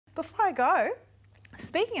Before I go,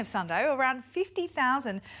 speaking of Sunday, around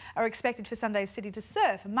 50,000 are expected for Sunday's City to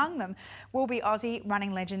surf. Among them will be Aussie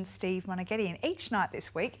running legend Steve Moneghetti, and each night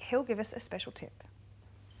this week he'll give us a special tip.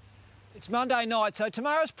 It's Monday night, so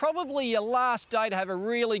tomorrow's probably your last day to have a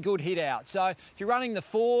really good hit out. So if you're running the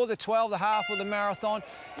 4, the 12, the half or the marathon,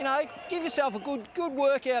 you know, give yourself a good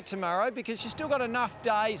workout tomorrow because you've still got enough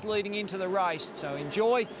days leading into the race. So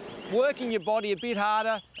enjoy working your body a bit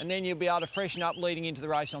harder and then you'll be able to freshen up leading into the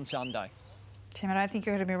race on Sunday. Tim, I don't think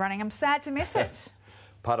you're going to be running. I'm sad to miss it.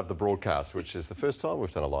 Part of the broadcast, which is the first time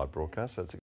we've done a live broadcast. That's